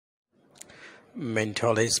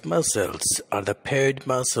Mentalis muscles are the paired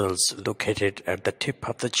muscles located at the tip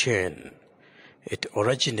of the chin. It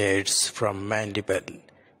originates from mandible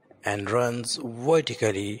and runs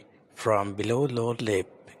vertically from below lower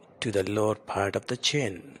lip to the lower part of the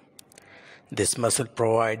chin. This muscle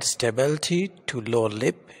provides stability to lower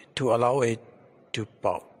lip to allow it to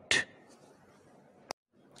pout.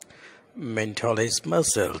 Mentalis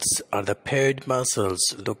muscles are the paired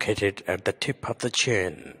muscles located at the tip of the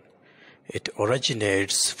chin. It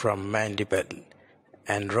originates from mandible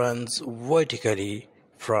and runs vertically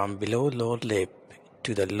from below lower lip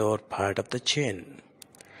to the lower part of the chin.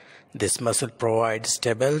 This muscle provides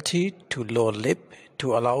stability to lower lip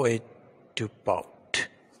to allow it to pout.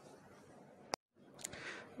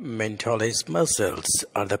 Mentalis muscles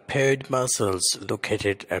are the paired muscles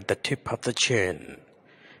located at the tip of the chin.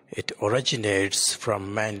 It originates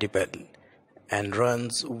from mandible and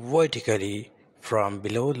runs vertically from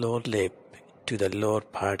below lower lip to the lower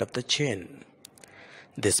part of the chin.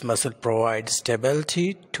 This muscle provides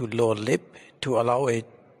stability to lower lip to allow it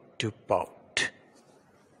to pout.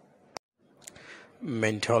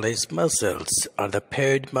 Mentalis muscles are the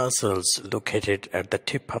paired muscles located at the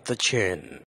tip of the chin.